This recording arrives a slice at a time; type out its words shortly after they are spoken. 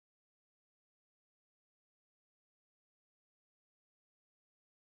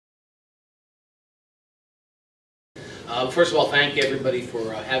First of all, thank everybody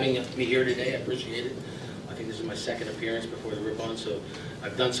for having me here today. I appreciate it. I think this is my second appearance before the Ripon, so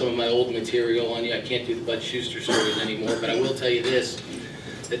I've done some of my old material on you. I can't do the Bill Shuster stories anymore, but I will tell you this,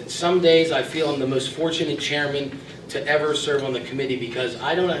 that some days I feel I'm the most fortunate chairman to ever serve on the committee, because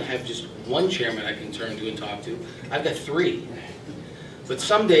I don't have just one chairman I can turn to and talk to. I've got three. But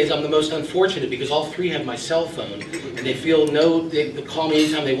some days I'm the most unfortunate because all three have my cell phone, and they feel they call me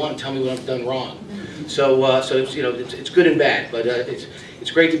anytime they want and tell me what I've done wrong. So it's, you know, it's good and bad, but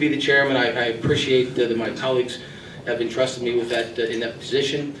it's great to be the chairman. I appreciate that my colleagues have entrusted me with that in that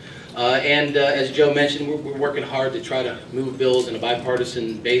position. As Joe mentioned, we're working hard to try to move bills on a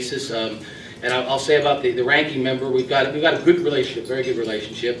bipartisan basis. And I'll say about the ranking member, we've got a good relationship, very good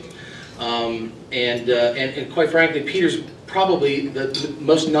relationship. And quite frankly, Peter's probably the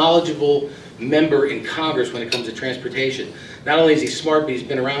most knowledgeable member in Congress when it comes to transportation. Not only is he smart, but he's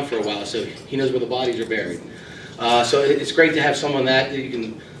been around for a while, so he knows where the bodies are buried. So it's great to have someone that you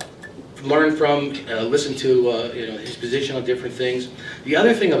can learn from, listen to you know, his position on different things. The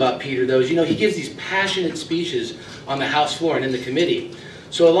other thing about Peter, though, is he gives these passionate speeches on the House floor and in the committee.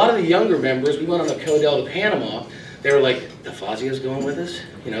 So a lot of the younger members, we went on a Codell to Panama, they were like, DeFazio's going with us?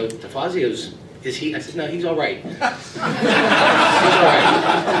 You know, DeFazio's, is he? I said, no, he's all right. He's all right.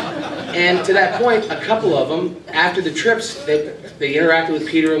 And to that point, a couple of them, after the trips, they interacted with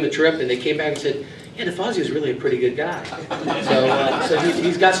Peter on the trip, and they came back and said, yeah, DeFazio's really a pretty good guy. So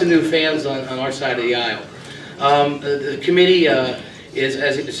he's got some new fans on our side of the aisle. The committee is,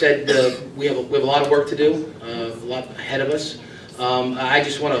 as it said, we have a lot of work to do, a lot ahead of us. I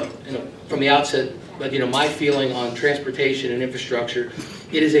just want to, from the outset, but my feeling on transportation and infrastructure,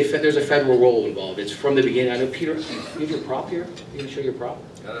 there's a federal role involved. It's from the beginning. I know, Peter, you have your prop here? You going to show your prop?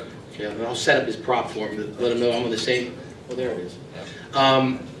 Got it. Okay, I'll set up his prop for him to let him know I'm on the same. Oh, there it is.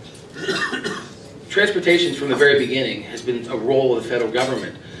 Transportation from the very beginning has been a role of the federal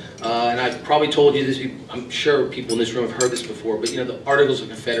government. And I've probably told you this, I'm sure people in this room have heard this before, but the Articles of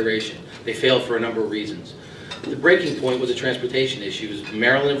Confederation, they failed for a number of reasons. The breaking point was a transportation issue.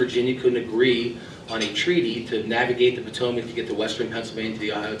 Maryland and Virginia couldn't agree on a treaty to navigate the Potomac to get to western Pennsylvania to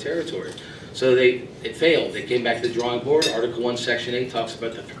the Ohio Territory. So it failed. They came back to the drawing board. Article 1, Section 8 talks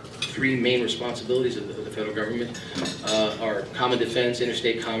about the three main responsibilities of the federal government are common defense,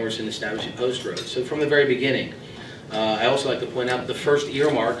 interstate commerce, and establishing post roads. So from the very beginning, I also like to point out the first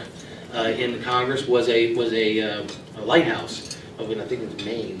earmark in the Congress was a lighthouse of, I think it was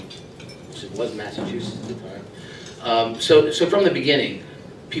Maine, which it was Massachusetts at the time. So from the beginning,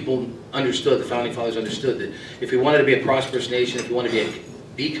 people understood, the Founding Fathers understood that if we wanted to be a prosperous nation, if we wanted to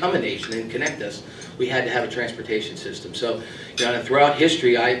become a nation and connect us, we had to have a transportation system. So throughout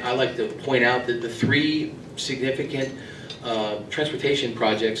history, I like to point out that the three significant transportation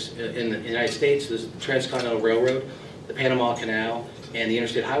projects in the United States, the Transcontinental Railroad, the Panama Canal, and the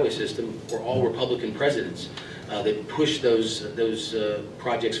Interstate Highway System, were all Republican presidents that pushed those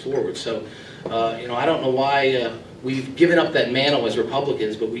projects forward. So I don't know why we've given up that mantle as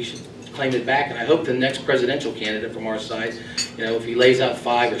Republicans, but we should claim it back. And I hope the next presidential candidate from our side, if he lays out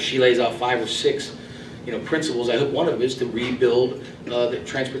 5 or she lays out 5 or 6, principles, I hope one of them is to rebuild the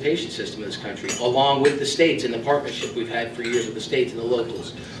transportation system in this country, along with the states and the partnership we've had for years with the states and the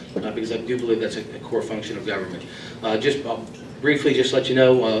locals, because I do believe that's a core function of government. Briefly, just let you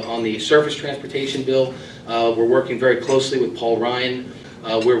know, on the surface transportation bill, we're working very closely with Paul Ryan.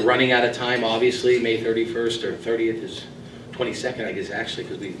 We're running out of time, obviously. May 31st or 30th is 22nd, I guess, actually,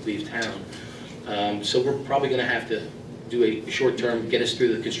 because we leave town. So we're probably going to have to do a short term, get us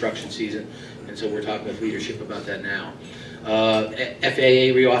through the construction season. And so we're talking with leadership about that now.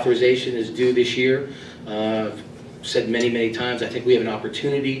 FAA reauthorization is due this year. I've said many times, I think we have an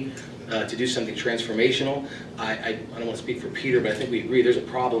opportunity to do something transformational. I don't want to speak for Peter, but I think we agree there's a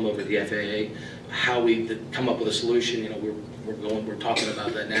problem over the FAA. How we come up with a solution, we're talking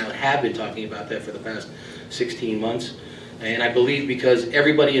about that now, have been talking about that for the past 16 months. And I believe because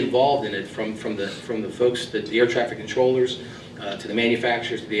everybody involved in it, from the folks, the air traffic controllers, to the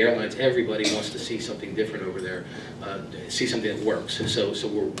manufacturers, to the airlines, everybody wants to see something different over there, see something that works. So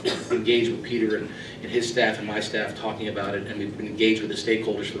we're engaged with Peter and his staff and my staff talking about it, and we've been engaged with the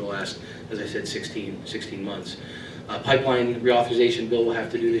stakeholders for the last, as I said, 16 months. Pipeline reauthorization bill we'll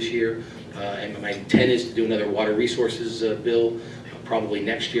have to do this year, and my intent is to do another water resources bill, probably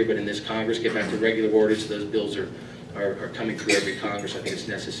next year, but in this Congress, get back to regular orders. Those bills are coming through every Congress. I think it's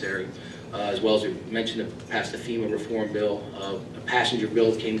necessary. As well as we mentioned, passed the FEMA reform bill. A passenger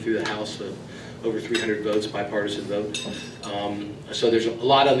bill came through the House, over 300 votes, bipartisan vote. So there's a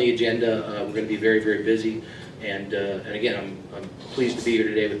lot on the agenda. We're going to be very busy. And again, I'm pleased to be here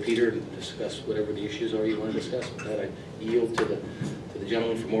today with Peter and discuss whatever the issues are you want to discuss. With that, I yield to the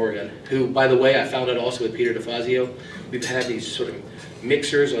gentleman from Oregon, who, by the way, I found out also with Peter DeFazio, we've had these sort of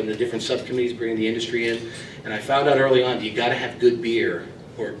mixers on the different subcommittees bringing the industry in, and I found out early on, you got to have good beer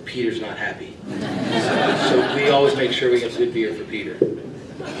or Peter's not happy. So we always make sure we have good beer for Peter.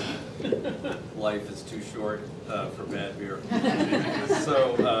 Life is too short for bad beer.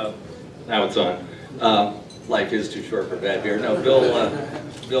 So now it's on. Life is too short for bad beer. No,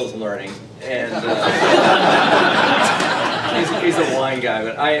 Bill's learning, and he's a wine guy.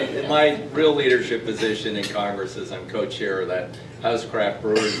 But in my real leadership position in Congress is I'm co-chair of that House Craft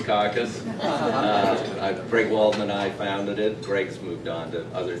Brewers Caucus. Greg Walden and I founded it. Greg's moved on to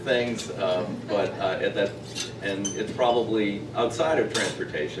other things, and it's probably outside of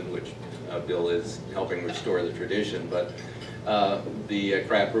transportation, which Bill is helping restore the tradition, but the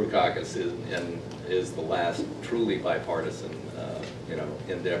Craft Brew Caucus is the last truly bipartisan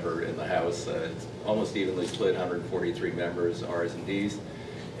endeavor in the House. It's almost evenly split, 143 members, R's and D's,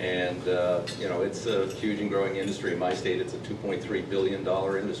 and it's a huge and growing industry. In my state, it's a $2.3 billion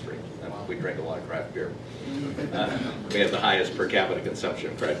industry. We drink a lot of craft beer. We have the highest per capita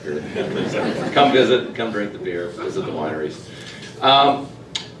consumption of craft beer. So come visit, come drink the beer, visit the wineries.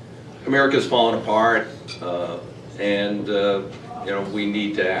 America's fallen apart, and we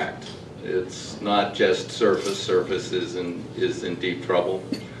need to act. It's not just surface. Surface is in deep trouble.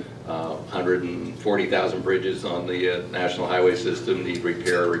 140,000 bridges on the national highway system need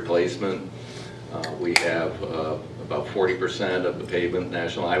repair or replacement. We have about 40% of the pavement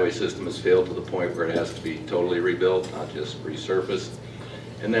national highway system has failed to the point where it has to be totally rebuilt, not just resurfaced.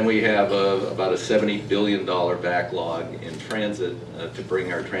 And then we have about a $70 billion backlog in transit to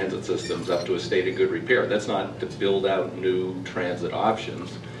bring our transit systems up to a state of good repair. That's not to build out new transit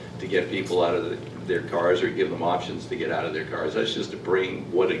options to get people out of their cars or give them options to get out of their cars. That's just to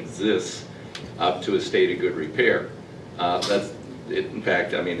bring what exists up to a state of good repair. That's it. In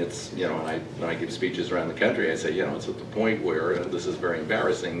fact, I mean, it's, when I give speeches around the country, I say, it's at the point where, and this is very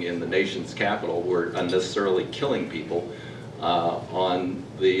embarrassing, in the nation's capital, we're unnecessarily killing people on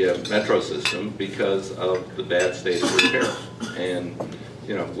the metro system because of the bad state of repair. And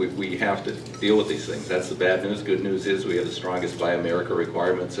we have to deal with these things. That's the bad news. Good news is we have the strongest Buy America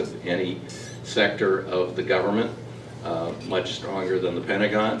requirements of any sector of the government, much stronger than the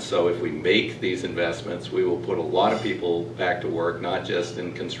Pentagon. So if we make these investments, we will put a lot of people back to work, not just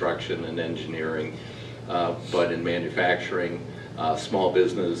in construction and engineering, but in manufacturing, small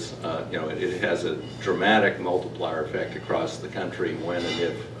business. It has a dramatic multiplier effect across the country when and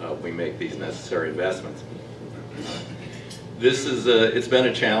if we make these necessary investments. This is it's been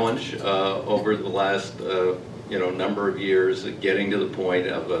a challenge over the last number of years, getting to the point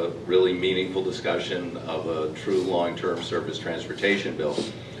of a really meaningful discussion of a true long-term surface transportation bill.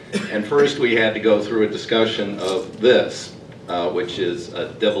 And first we had to go through a discussion of this, which is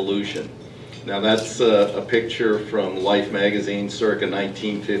devolution. Now that's a picture from Life magazine circa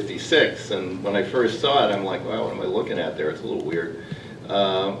 1956, and when I first saw it I'm like, wow, what am I looking at there? It's a little weird.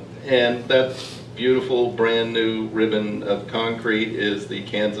 And that beautiful brand new ribbon of concrete is the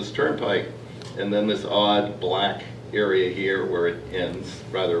Kansas Turnpike, and then this odd black area here where it ends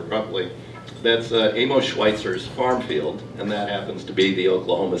rather abruptly, that's Amos Schweitzer's farm field, and that happens to be the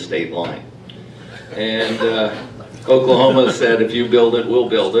Oklahoma state line. And Oklahoma said, if you build it, we'll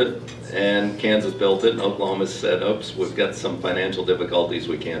build it. And Kansas built it, and Oklahoma said, oops, we've got some financial difficulties,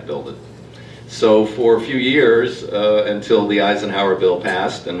 we can't build it. So for a few years, until the Eisenhower bill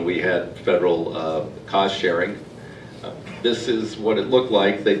passed and we had federal cost sharing, this is what it looked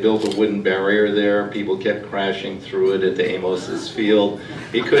like. They built a wooden barrier there, people kept crashing through it into Amos's field.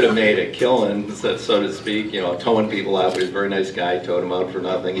 He could have made a killing, so to speak, towing people out, but he was a very nice guy, towed them out for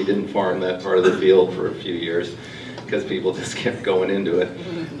nothing. He didn't farm that part of the field for a few years, because people just kept going into it.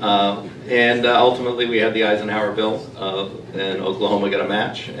 And ultimately we had the Eisenhower bill, and Oklahoma got a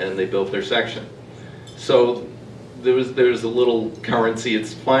match, and they built their section. So there's a little currency.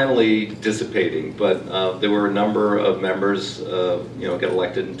 It's finally dissipating, but there were a number of members, got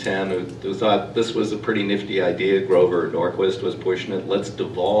elected in 10, who thought this was a pretty nifty idea. Grover Norquist was pushing it. Let's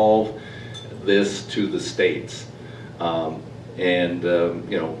devolve this to the states. I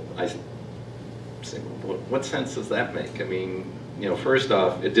say, what sense does that make? I mean, first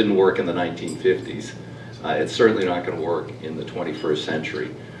off, it didn't work in the 1950s. It's certainly not going to work in the 21st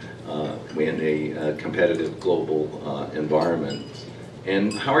century in a competitive global environment.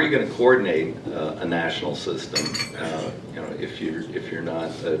 And how are you going to coordinate a national system, if you're not,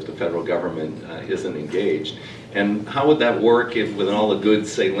 if the federal government isn't engaged? And how would that work if, when all the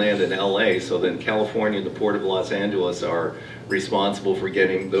goods, say, land in LA, so then California and the Port of Los Angeles are responsible for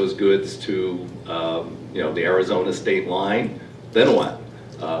getting those goods to, the Arizona state line? Then what?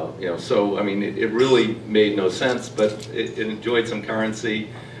 So I mean, it really made no sense, but it enjoyed some currency.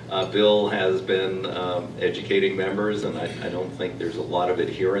 Bill has been educating members, and I don't think there's a lot of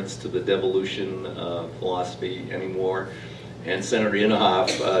adherence to the devolution philosophy anymore. And Senator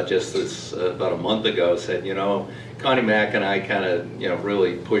Inhofe just about a month ago said, Connie Mack and I kind of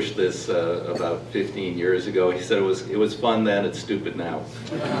really pushed this about 15 years ago. He said it was fun then, it's stupid now.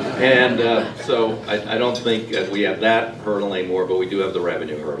 And so I don't think we have that hurdle anymore, but we do have the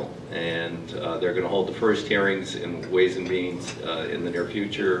revenue hurdle. And they're going to hold the first hearings in Ways and Means in the near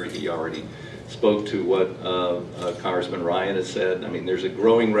future. He already spoke to what Congressman Ryan has said. I mean, there's a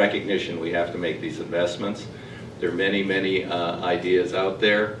growing recognition we have to make these investments. There are many, many ideas out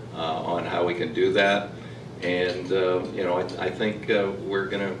there on how we can do that. And I think we're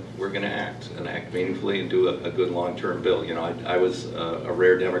gonna act meaningfully and do a good long-term bill. I was a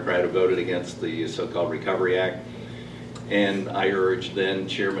rare Democrat who voted against the so-called Recovery Act, and I urged then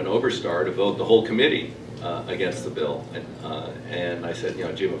Chairman Oberstar to vote the whole committee against the bill. And I said,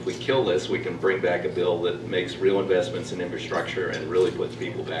 Jim, if we kill this, we can bring back a bill that makes real investments in infrastructure and really puts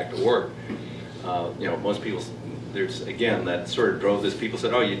people back to work. Most people. Again, that sort of drove this. People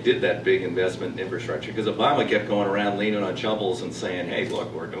said, oh, you did that big investment in infrastructure, because Obama kept going around leaning on shovels and saying, hey,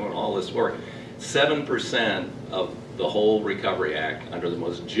 look, we're doing all this work. 7% of the whole Recovery Act, under the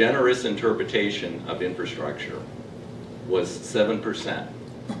most generous interpretation of infrastructure, was 7%.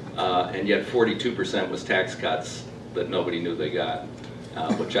 And yet 42% was tax cuts that nobody knew they got,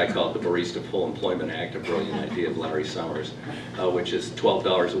 which I called the Barista Full Employment Act, a brilliant idea of Larry Summers, which is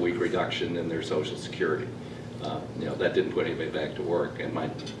 $12 a week reduction in their Social Security. That didn't put anybody back to work, and my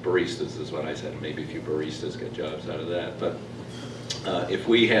baristas is what I said. Maybe a few baristas get jobs out of that. But if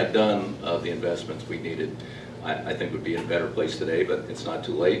we had done the investments we needed, I think we'd be in a better place today, but it's not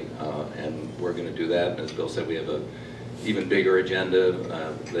too late, and we're going to do that. And as Bill said, we have an even bigger agenda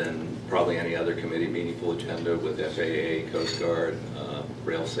than probably any other committee, meaningful agenda with FAA, Coast Guard,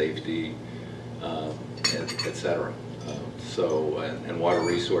 rail safety, et cetera. And water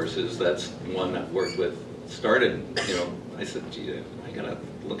resources, that's one that worked with. Started, I said, gee, I gotta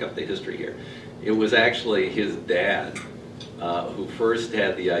look up the history here. It was actually his dad who first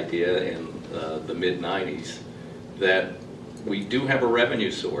had the idea in the mid-90s that we do have a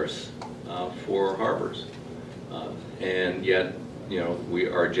revenue source for harbors. And yet,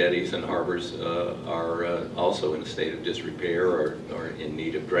 our jetties and harbors are also in a state of disrepair or in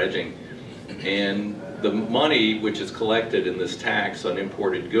need of dredging. And the money which is collected in this tax on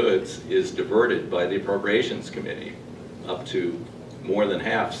imported goods is diverted by the Appropriations Committee up to more than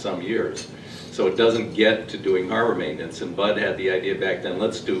half some years. So it doesn't get to doing harbor maintenance. And Bud had the idea back then,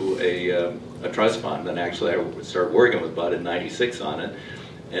 let's do a trust fund. And actually I started working with Bud in '96 on it.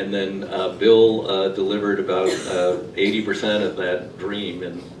 And then Bill delivered about 80% of that dream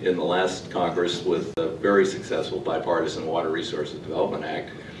in the last Congress with a very successful bipartisan Water Resources Development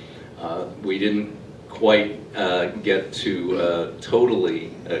Act. We didn't quite get to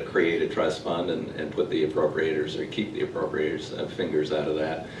totally create a trust fund and put the appropriators, or keep the appropriators' fingers out of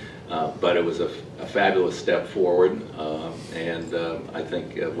that. But it was a fabulous step forward, and I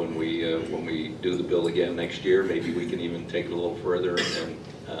think when we do the bill again next year, maybe we can even take it a little further and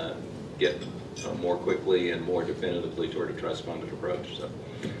get more quickly and more definitively toward a trust funded approach. So,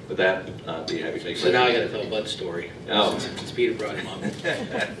 with that, I'd be happy to take. So now I got to tell Bud's story. Oh. Since Peter brought him up.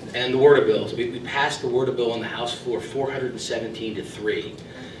 And the water bills. We passed the water bill on the House floor 417-3.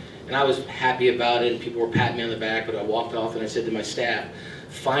 And I was happy about it, and people were patting me on the back, but I walked off and I said to my staff,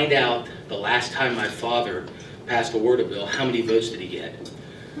 find out the last time my father passed a water bill, how many votes did he get?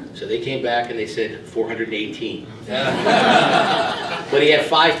 So they came back and they said 418. But he had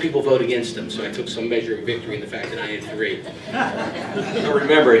 5 people vote against him, so I took some measure of victory in the fact that I had 3. Now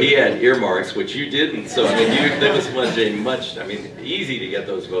remember, he had earmarks, which you didn't, so I mean, that was easy to get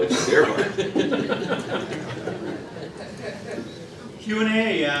those votes with earmarks.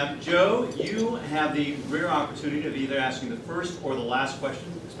 Q&A. Joe, you have the rare opportunity of either asking the first or the last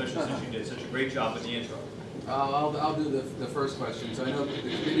question, especially since you did such a great job with the intro. I'll do the first question. So I know the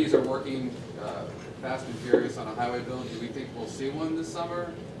committees are working fast and furious on a highway bill. Do we think we'll see one this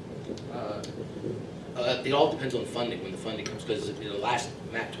summer? It all depends on funding, when the funding comes, because the last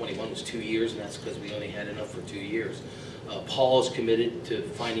MAP 21 was 2 years, and that's because we only had enough for 2 years. Paul is committed to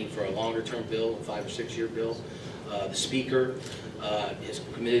finding for a longer term bill, a 5 or 6 year bill. The Speaker is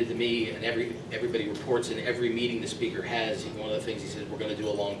committed to me, and everybody reports in every meeting the Speaker has. One of the things he said, we're going to do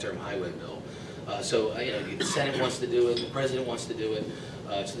a long-term highway bill. So the Senate wants to do it, the President wants to do it.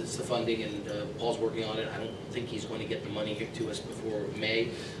 So it's the funding, and Paul's working on it. I don't think he's going to get the money here to us before May,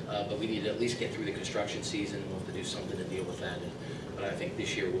 but we need to at least get through the construction season. We'll have to do something to deal with that. But I think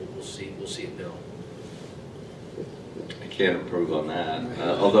this year we'll see a bill. I can't improve on that.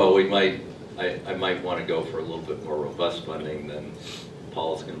 Although I might want to go for a little bit more robust funding than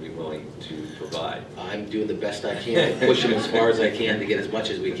Paul's going to be willing to provide. I'm doing the best I can to push him as far as I can to get as much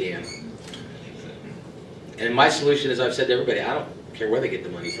as we can. And my solution, as I've said to everybody, I don't care where they get the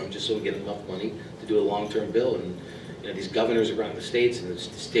money from, just so we get enough money to do a long-term bill. And these governors around the states and the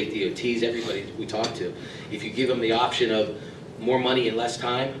state DOTs, everybody we talk to, if you give them the option of more money in less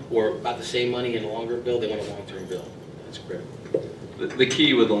time or about the same money in a longer bill, they want a long-term bill. That's critical. The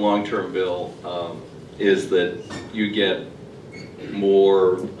key with the long-term bill is that you get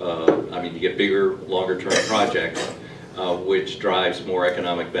more, you get bigger, longer-term projects, which drives more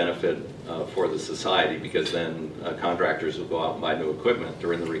economic benefit for the society, because then contractors will go out and buy new equipment.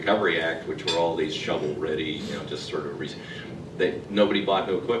 During the Recovery Act, which were all these shovel-ready, just sort of, nobody bought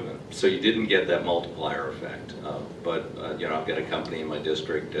new equipment. So you didn't get that multiplier effect. But I've got a company in my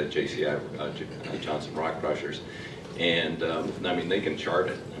district, JCI, Johnson Rock Crushers, and they can chart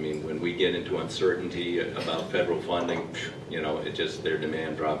it. When we get into uncertainty about federal funding, their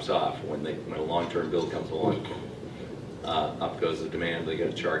demand drops off. When a long-term bill comes along, up goes the demand. They get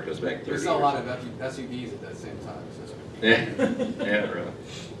a chart, goes back 30 years. There's a lot of SUVs at that same time. So. Yeah,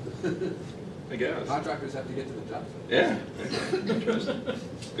 really. I guess. Contractors have to get to the job site. Yeah, interesting.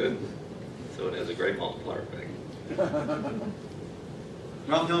 Good. So it has a great multiplier effect.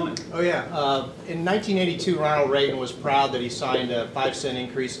 Ralph Hillman. Oh yeah, in 1982 Ronald Reagan was proud that he signed a 5-cent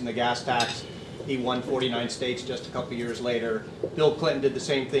increase in the gas tax. He won 49 states just a couple years later. Bill Clinton did the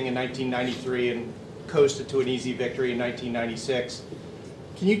same thing in 1993 and coasted to an easy victory in 1996.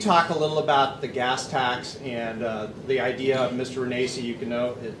 Can you talk a little about the gas tax and the idea of Mr. Renacci? You can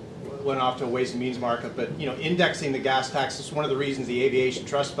know it went off to a Ways and Means markup, but indexing the gas tax is one of the reasons the Aviation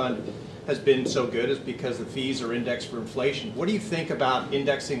Trust Fund has been so good, is because the fees are indexed for inflation. What do you think about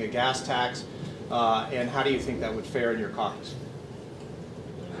indexing a gas tax, and how do you think that would fare in your caucus?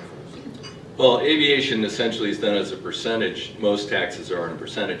 Well, aviation essentially is done as a percentage. Most taxes are on a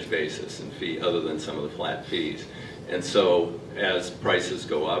percentage basis and fee, other than some of the flat fees. And so as prices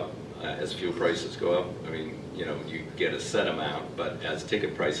go up, as fuel prices go up, you get a set amount, but as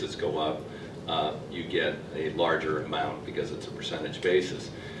ticket prices go up, you get a larger amount because it's a percentage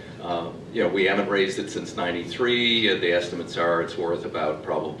basis. We haven't raised it since '93. The estimates are it's worth about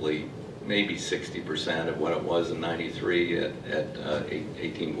probably maybe 60% of what it was in '93 at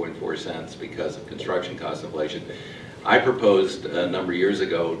 18.4 cents because of construction cost inflation. I proposed a number of years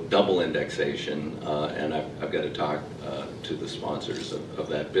ago double indexation, and I've got to talk to the sponsors of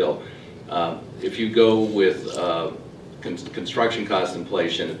that bill. If you go with construction cost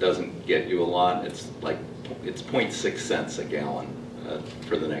inflation, it doesn't get you a lot. It's 0.6 cents a gallon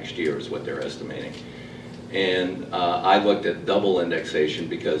for the next year is what they're estimating. And I looked at double indexation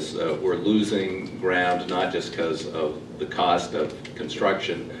because we're losing ground not just because of the cost of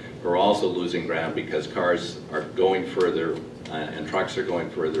construction, we're also losing ground because cars are going further and trucks are going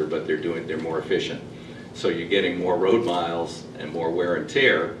further, but they're more efficient. So you're getting more road miles and more wear and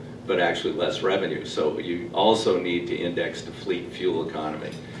tear, but actually less revenue. So you also need to index the fleet fuel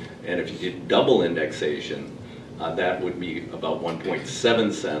economy. And if you did double indexation, that would be about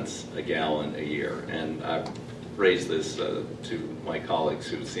 1.7 cents a gallon a year. And I've raised this to my colleagues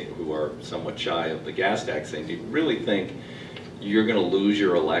who are somewhat shy of the gas tax thing. Do you really think you're going to lose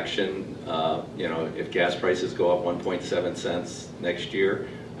your election if gas prices go up 1.7 cents next year?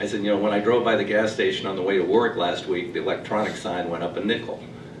 I said, when I drove by the gas station on the way to work last week, the electronic sign went up a nickel.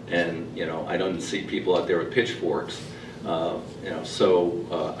 And I don't see people out there with pitchforks.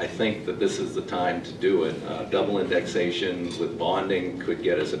 So I think that this is the time to do it. Double indexation with bonding could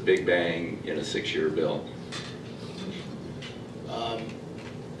get us a big bang in a 6-year bill.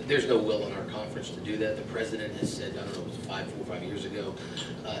 There's no will in our conference to do that. The president has said, I don't know, it was 4 or 5 years ago.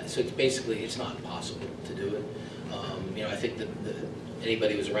 So it's not possible to do it. I think that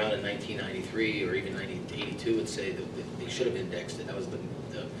anybody who was around in 1993 or even 1982 would say that they should have indexed it. That was the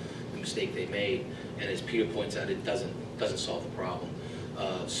mistake they made. And as Peter points out, it doesn't solve the problem.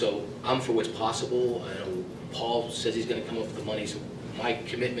 So I'm for what's possible. I know Paul says he's going to come up with the money. So my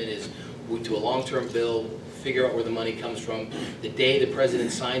commitment is to a long-term bill, figure out where the money comes from. The day the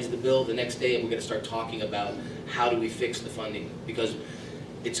president signs the bill, the next day we're going to start talking about how do we fix the funding, because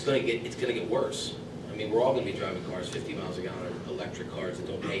it's going to get worse. mean, we're all going to be driving cars 50 miles a gallon, or electric cars that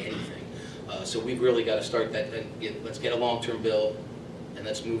don't pay anything. So we've really got to start that, and let's get a long-term bill, and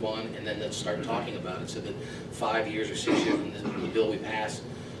let's move on, and then let's start talking about it, so that 5 years or 6 years when the bill we pass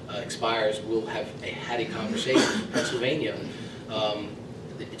expires, we'll have had a conversation. In Pennsylvania,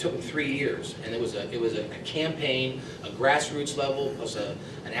 it took them 3 years, and it was a campaign, a grassroots level, plus an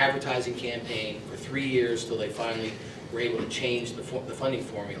advertising campaign for 3 years till they finally were able to change the funding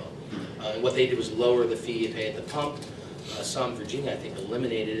formula. And what they did was lower the fee you pay at the pump. Some, Virginia, I think,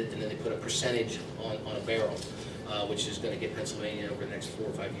 eliminated it, and then they put a percentage on a barrel, which is going to get Pennsylvania over the next 4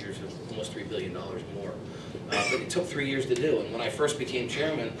 or 5 years almost $3 billion more. But it took 3 years to do, and when I first became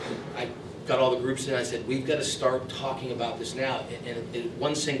chairman, I got all the groups in, I said, we've got to start talking about this now in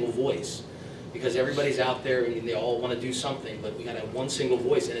one single voice, because everybody's out there and they all want to do something, but we got to have one single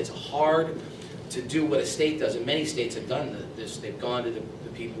voice, and it's hard to do what a state does, and many states have done this. They've gone to the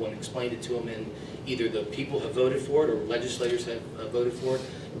people and explained it to them, and either the people have voted for it or legislators have voted for it.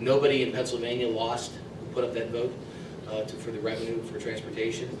 Nobody in Pennsylvania lost who put up that vote for the revenue for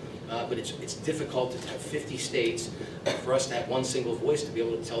transportation, but it's difficult to have 50 states for us to have one single voice to be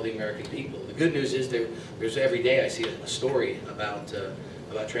able to tell the American people. The good news is there's every day I see a story about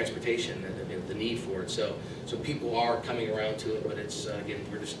transportation and the need for it. So people are coming around to it, but it's again,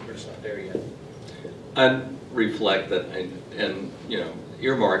 we're just not there yet. I'd reflect that, and you know,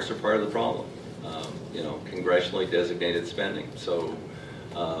 earmarks are part of the problem. You know, congressionally designated spending. So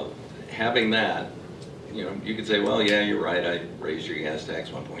having that, you know, you could say, well, yeah, you're right, I raised your gas tax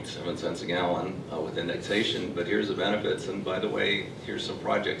 1.7 cents a gallon with indexation, but here's the benefits, and by the way, here's some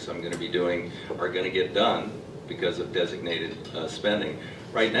projects I'm going to be doing are going to get done because of designated spending.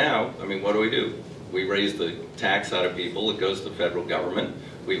 Right now, I mean, what do? We raise the tax out of people, it goes to the federal government.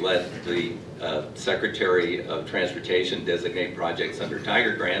 We let the Secretary of Transportation designate projects under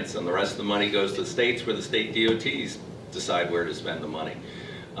Tiger grants, and the rest of the money goes to the states, where the state DOTs decide where to spend the money.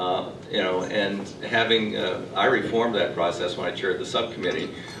 You know, and having, I reformed that process when I chaired the subcommittee.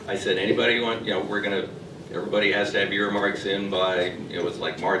 I said, anybody want, you know, everybody has to have earmarks in by, you know, it's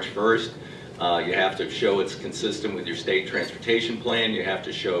like March 1st. You have to show it's consistent with your state transportation plan. You have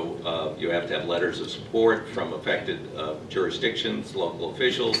to show, you have to have letters of support from affected jurisdictions, local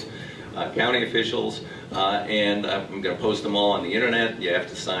officials, county officials, and I'm going to post them all on the internet. You have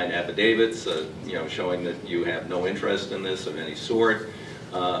to sign affidavits, you know, showing that you have no interest in this of any sort.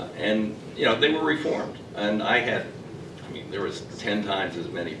 And you know, they were reformed, and I mean, there was 10 times as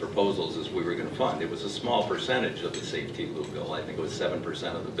many proposals as we were going to fund. It was a small percentage of the safety loop bill. I think it was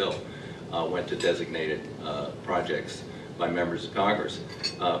 7% of the bill went to designated projects by members of Congress.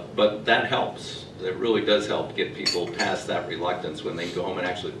 But that helps. It really does help get people past that reluctance when they go home and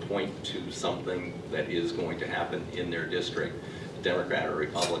actually point to something that is going to happen in their district, Democrat or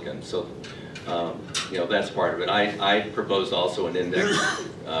Republican. So, you know, that's part of it. I proposed also an index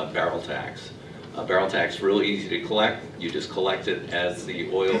barrel tax. Barrel tax is really easy to collect. You just collect it as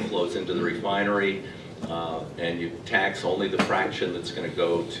the oil flows into the refinery, and you tax only the fraction that's going to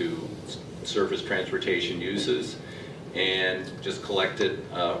go to surface transportation uses, and just collect it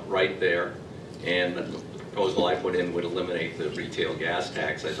right there. And the proposal I put in would eliminate the retail gas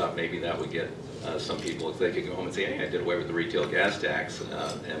tax. I thought maybe that would get some people, if they could go home and say, hey, I did away with the retail gas tax,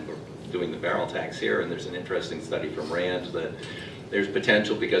 and we're doing the barrel tax here. And there's an interesting study from RAND that there's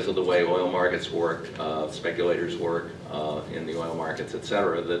potential, because of the way oil markets work, speculators work in the oil markets, et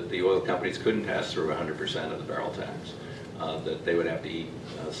cetera, that the oil companies couldn't pass through 100% of the barrel tax, that they would have to eat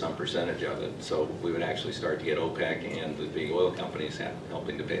some percentage of it. So we would actually start to get OPEC and the big oil companies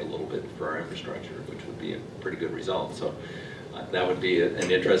helping to pay a little bit for our infrastructure, which would be a pretty good result. So that would be an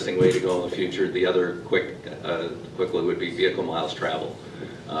interesting way to go in the future. The other quickly would be vehicle miles traveled.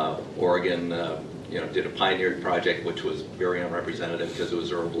 Oregon you know, did a pioneered project which was very unrepresentative because it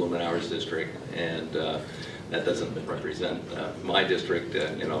was Earl Blumenauer's district, and that doesn't represent my district.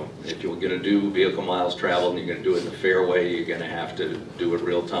 You know, if you're going to do vehicle miles traveled and you're going to do it in a fair way, you're going to have to do it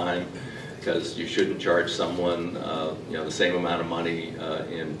real time, because you shouldn't charge someone you know, the same amount of money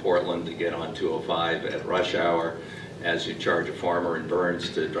in Portland to get on 205 at rush hour as you charge a farmer in Burns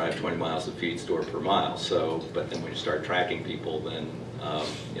to drive 20 miles to feed store per mile. So, but then when you start tracking people, then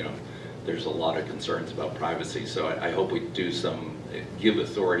you know, there's a lot of concerns about privacy. So I hope we do give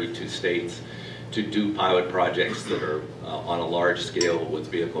authority to states to do pilot projects that are on a large scale with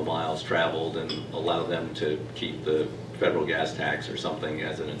vehicle miles traveled, and allow them to keep the federal gas tax or something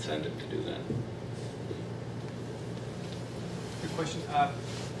as an incentive to do that. Good question.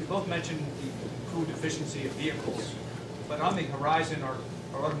 You both mentioned the improved efficiency of vehicles, but on the horizon are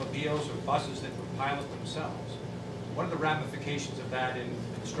automobiles or buses that would pilot themselves. What are the ramifications of that in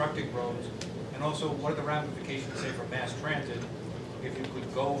constructing roads, and And also, what are the ramifications, say, for mass transit, if you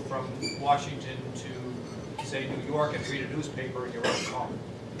could go from Washington to, say, New York and read a newspaper in your own car?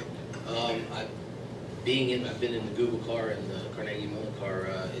 I've been in the Google car and the Carnegie Mellon car.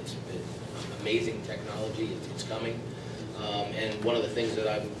 It's amazing technology. It's coming. And one of the things that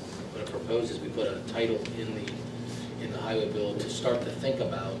I'm going to propose is we put a title in the highway bill to start to think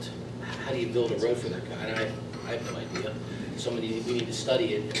about how do you build a road for that guy. And I have no idea. We need to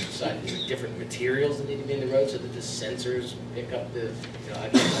study it and decide the different materials that need to be in the road so that the sensors pick up the.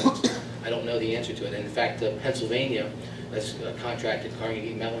 I don't know the answer to it. And in fact, Pennsylvania has contracted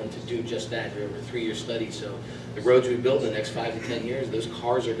Carnegie Mellon to do just that. They're over a 3-year study. So the roads we build in the next 5 to 10 years, those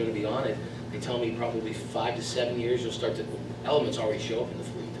cars are going to be on it. They tell me probably 5 to 7 years you'll start to, elements already show up in the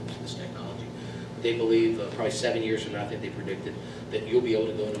fleet of this technology. They believe probably 7 years from now, I think they predicted that you'll be able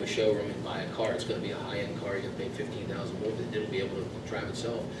to go into a showroom and buy a car. It's going to be a high-end car. You're going to pay $15,000 more, but it'll be able to drive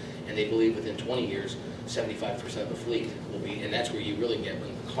itself. And they believe within 20 years, 75% of the fleet will be, and that's where you really get when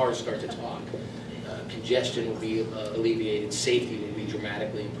the cars start to talk. Congestion will be alleviated. Safety will be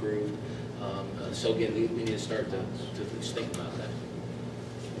dramatically improved. So again, we need to start to think about that.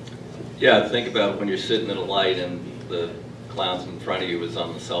 Yeah, think about when you're sitting at a light and the clowns in front of you is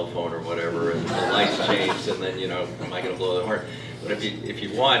on the cell phone or whatever, and the lights changed, and then, am I going to blow the horn? But if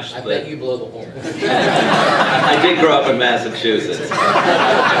you watch, I bet you blow the horn. I did grow up in Massachusetts.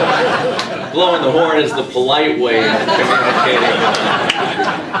 Blowing the horn is the polite way of communicating.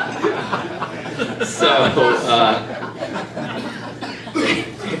 So,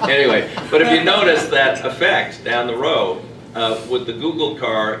 anyway, but if you notice that effect down the road, with the Google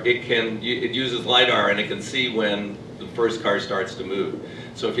car, it uses LiDAR and it can see when the first car starts to move.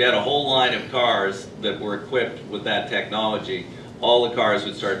 So if you had a whole line of cars that were equipped with that technology, all the cars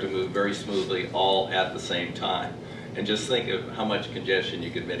would start to move very smoothly all at the same time. And just think of how much congestion you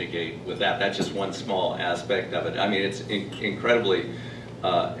could mitigate with that. That's just one small aspect of it. I mean, it's incredibly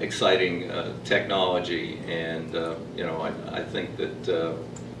exciting technology, and I think that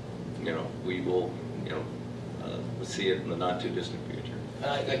we will we'll see it in the not too distant future.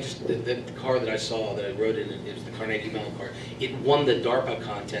 The car that I saw that I rode in, it was the Carnegie Mellon car. It won the DARPA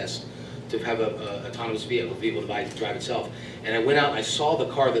contest to have a autonomous vehicle to be able to drive itself. And I went out and I saw the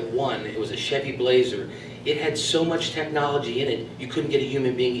car that won. It was a Chevy Blazer. It had so much technology in it, you couldn't get a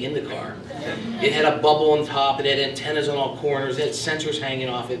human being in the car. It had a bubble on top, it had antennas on all corners, it had sensors hanging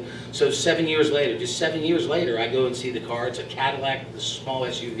off it. So 7 years later, just 7 years later, I go and see the car. It's a Cadillac, the small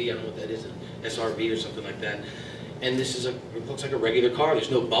SUV, I don't know what that is, an SRV or something like that. And this is it looks like a regular car.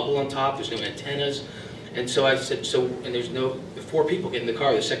 There's no bubble on top, there's no antennas. And so I said, and there's 4 people get in the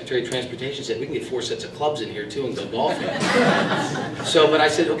car. The Secretary of Transportation said, we can get 4 sets of clubs in here too and go golfing. But I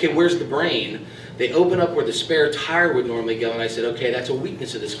said, okay, where's the brain? They open up where the spare tire would normally go, and I said, okay, that's a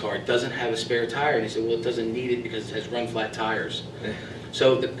weakness of this car. It doesn't have a spare tire. And he said, well, it doesn't need it because it has run-flat tires.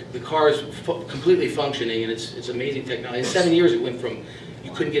 So the car is completely functioning, and it's amazing technology. In 7 years, it went from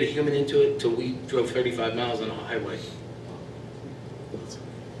you couldn't get a human into it till we drove 35 miles on a highway.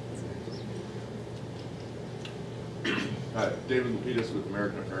 Hi, David Lapidus with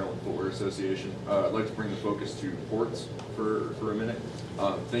American Apparel and Footwear Association. I'd like to bring the focus to ports for a minute.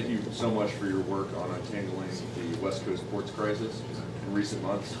 Thank you so much for your work on untangling the West Coast ports crisis in recent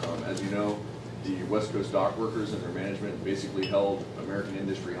months. As you know, the West Coast dock workers and their management basically held American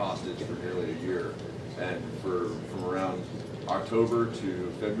industry hostage for nearly a year. And from around October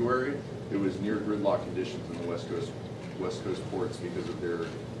to February, it was near gridlock conditions in the West Coast ports because of their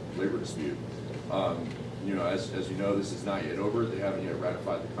labor dispute. As you know, this is not yet over. They haven't yet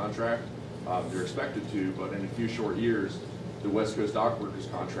ratified the contract. They're expected to, but in a few short years, the West Coast Dock Workers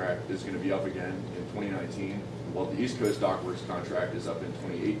contract is going to be up again in 2019, while the East Coast Dock Workers contract is up in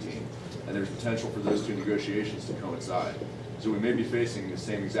 2018. And there's potential for those 2 negotiations to coincide. So we may be facing the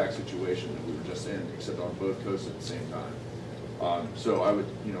same exact situation that we were just in, except on both coasts at the same time. So I would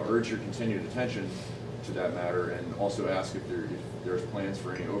urge your continued attention to that matter, and also ask if there's plans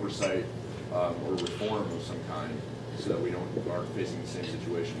for any oversight or reform of some kind, so that we aren't facing the same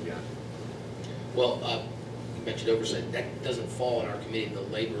situation again. Well, you mentioned oversight. That doesn't fall in our committee. The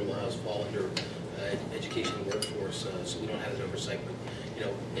labor laws fall under education and workforce, so we don't have that oversight. But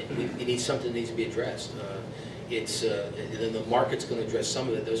it needs something that needs to be addressed. Then the market's going to address some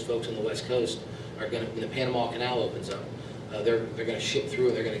of it. Those folks on the West Coast are going to, when the Panama Canal opens up, they're going to ship through,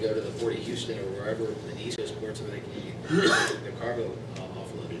 and they're going to go to the port of Houston or wherever in the East Coast ports where they can get their cargo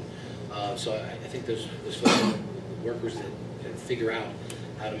offloaded. So I think those folks, the workers that figure out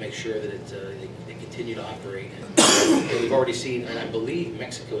how to make sure that they continue to operate. And we've already seen, and I believe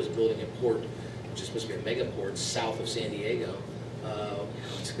Mexico is building a port, which is supposed to be a mega port south of San Diego.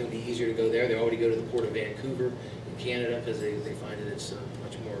 It's it's going to be easier to go there. They already go to the Port of Vancouver in Canada because they find that it's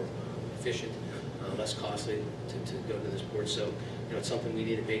much more efficient, less costly to go to this port. So, it's something we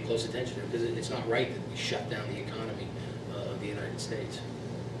need to pay close attention to because it's not right that we shut down the economy of the United States.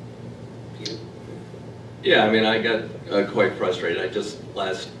 Peter? Yeah, I mean, I got quite frustrated.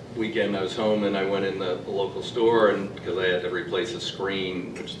 Last weekend I was home and I went in the local store, and because I had to replace a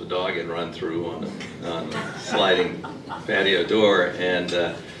screen which the dog had run through on the sliding patio door,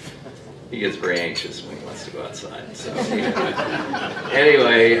 and he gets very anxious when he wants to go outside. So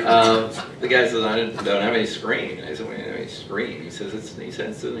anyway, the guy says, I don't have any screen. I said, well, you don't have any screen? He says,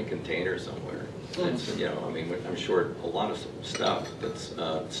 it's in a container somewhere. It's, I mean, I'm short a lot of stuff that's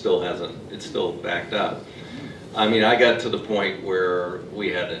it's still backed up. I mean, I got to the point where we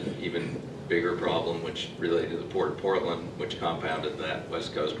had an even bigger problem, which related to the Port of Portland, which compounded that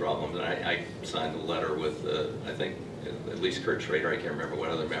West Coast problem. And I signed a letter with, I think, at least Kurt Schrader, I can't remember what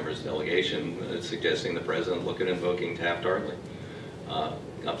other members of the delegation, suggesting the president look at invoking Taft-Hartley.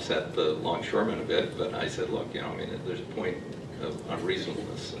 Upset the longshoremen a bit, but I said, look, I mean, there's a point of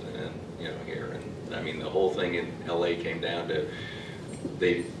unreasonableness, and here, and I mean, the whole thing in LA came down to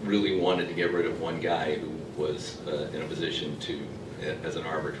they really wanted to get rid of one guy who was in a position to as an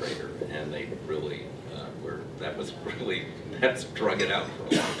arbitrator, and they really that's drug it out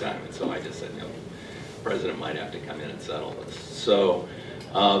for a long time. And so I just said, the president might have to come in and settle this. So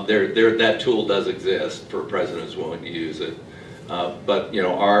that tool does exist for presidents willing to use it. But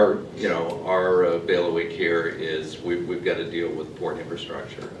our bailiwick here is we've got to deal with port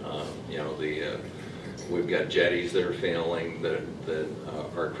infrastructure. We've got jetties that are failing that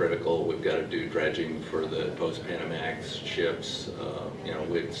are critical. We've got to do dredging for the post-Panamax ships.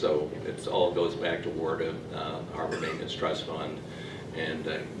 So it all goes back toward a Harbor Maintenance Trust Fund and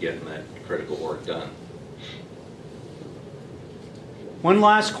getting that critical work done. One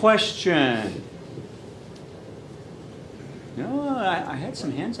last question. No, I had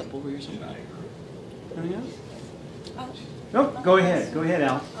some hands up over here somewhere. Anything else? Nope, go ahead. Go ahead,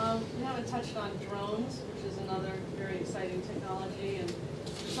 Al. We haven't touched on drones, which is another very exciting technology, and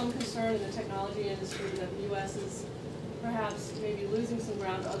some concern in the technology industry that the U.S. is perhaps maybe losing some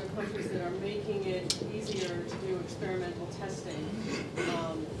ground to other countries that are making it easier to do experimental testing,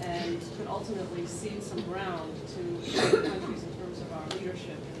 and could ultimately cede some ground to other countries in terms of our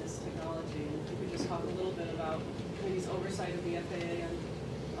leadership in this technology. And if you could just talk a little bit about the committee's oversight of the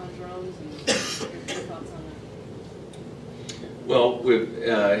FAA on drones and your thoughts on that. Well, we've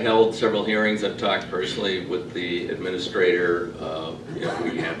held several hearings. I've talked personally with the administrator.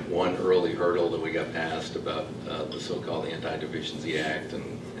 We had one early hurdle that we got past about the so-called Anti-Deficiency Act,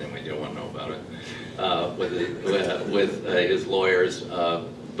 and we don't want to know about it, with his lawyers.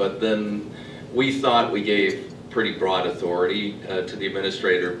 But then we thought we gave pretty broad authority to the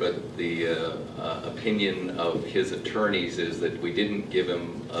administrator, but the opinion of his attorneys is that we didn't give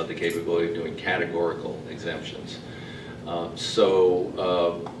him the capability of doing categorical exemptions.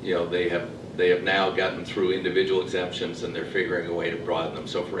 They have now gotten through individual exemptions, and they're figuring a way to broaden them.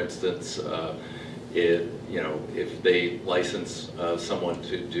 So, for instance, if they license someone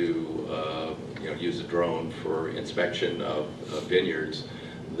to do use a drone for inspection of vineyards,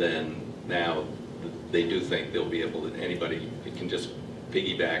 then now they do think they'll be able to, anybody can just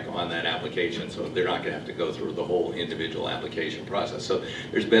piggyback on that application, so they're not going to have to go through the whole individual application process. So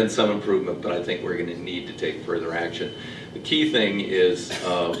there's been some improvement, but I think we're going to need to take further action. The key thing is,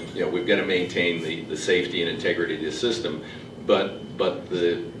 we've got to maintain the safety and integrity of the system, but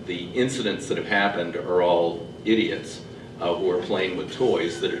the incidents that have happened are all idiots who are playing with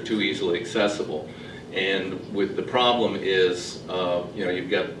toys that are too easily accessible. And with the problem is, you've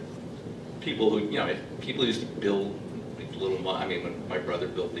got people who, people used to build I mean, when my brother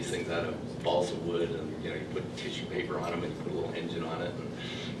built these things out of balsa wood, and you put tissue paper on them, and you put a little engine on it,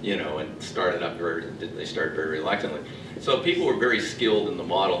 and and started up they started very reluctantly. So people were very skilled in the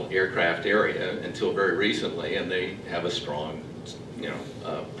model aircraft area until very recently, and they have a strong,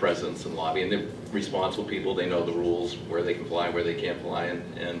 presence and lobby, and they're responsible people. They know the rules, where they can fly, where they can't fly,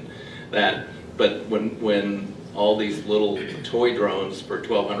 and that. But when all these little toy drones for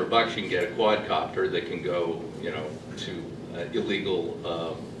 $1,200, you can get a quadcopter that can go, to illegal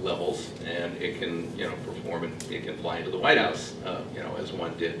levels, and it can, perform, and it can fly into the White House, as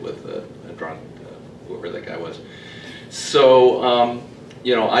one did with a drunk, whoever that guy was. So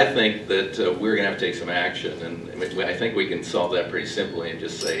You know, I think that we're going to have to take some action, and I think we can solve that pretty simply and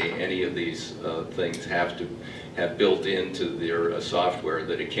just say any of these things have to have built into their software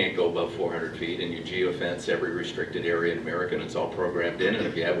that it can't go above 400 feet, and you geofence every restricted area in America, and it's all programmed in. And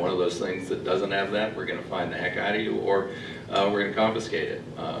if you have one of those things that doesn't have that, we're going to find the heck out of you, or we're going to confiscate it.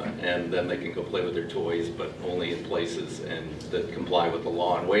 And then they can go play with their toys, but only in places that comply with the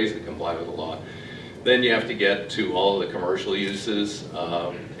law, and ways that comply with the law. Then you have to get to all of the commercial uses,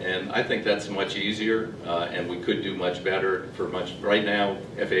 and I think that's much easier, and we could do much better for right now,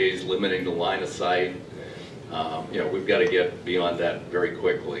 FAA is limiting the line of sight. You know, we've got to get beyond that very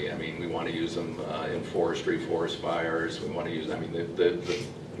quickly. I mean, we want to use them in forestry, forest fires. We want to use, I mean,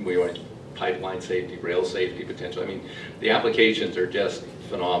 we want pipeline safety, rail safety potential. I mean, the applications are just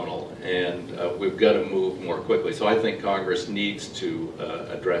phenomenal, and we've got to move more quickly. So I think Congress needs to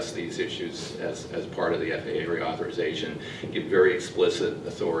address these issues as part of the FAA reauthorization, give very explicit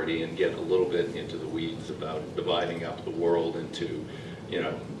authority, and get a little bit into the weeds about dividing up the world into, you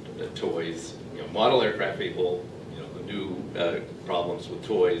know, the toys, you know, model aircraft people, you know, the new problems with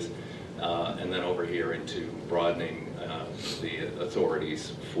toys, and then over here into broadening the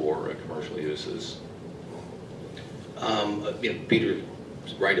authorities for commercial uses. You know, Peter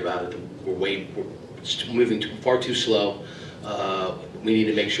is right about it. We're moving far too slow. We need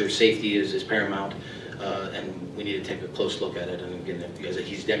to make sure safety is paramount, and we need to take a close look at it. And again, because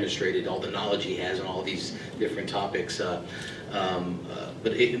he's demonstrated all the knowledge he has on all these different topics.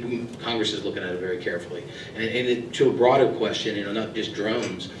 But Congress is looking at it very carefully. And to a broader question, you know, not just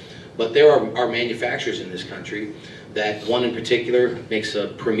drones, but there are manufacturers in this country that, one in particular makes a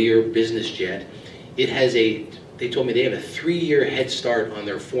premier business jet. It has they told me they have a 3-year head start on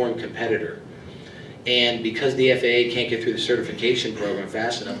their foreign competitor. And because the FAA can't get through the certification program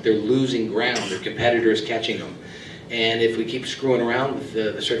fast enough, they're losing ground. Their competitor is catching them. And if we keep screwing around with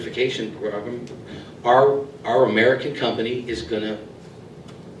the certification program, our American company is going to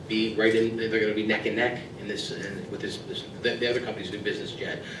be right in. They're going to be neck and neck in this with the other companies do business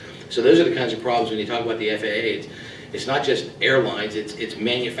jet. So those are the kinds of problems when you talk about the FAA. It's not just airlines, it's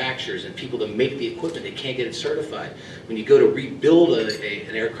manufacturers and people that make the equipment. They can't get it certified. When you go to rebuild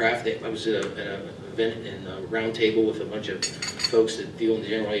an aircraft, I was at an event in a round table with a bunch of folks that deal in the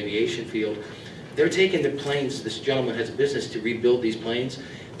general aviation field. They're taking their planes, this gentleman has a business to rebuild these planes,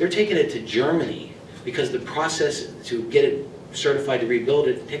 they're taking it to Germany because the process to get it certified to rebuild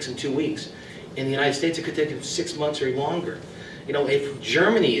it takes them 2 weeks. In the United States, it could take them 6 months or longer. You know, if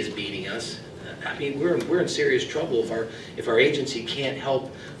Germany is beating us, I mean, we're in serious trouble if our agency can't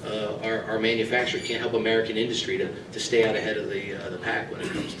help our manufacturer, can't help American industry to stay out ahead of the pack when it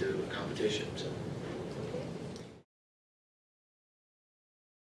comes to competition. So.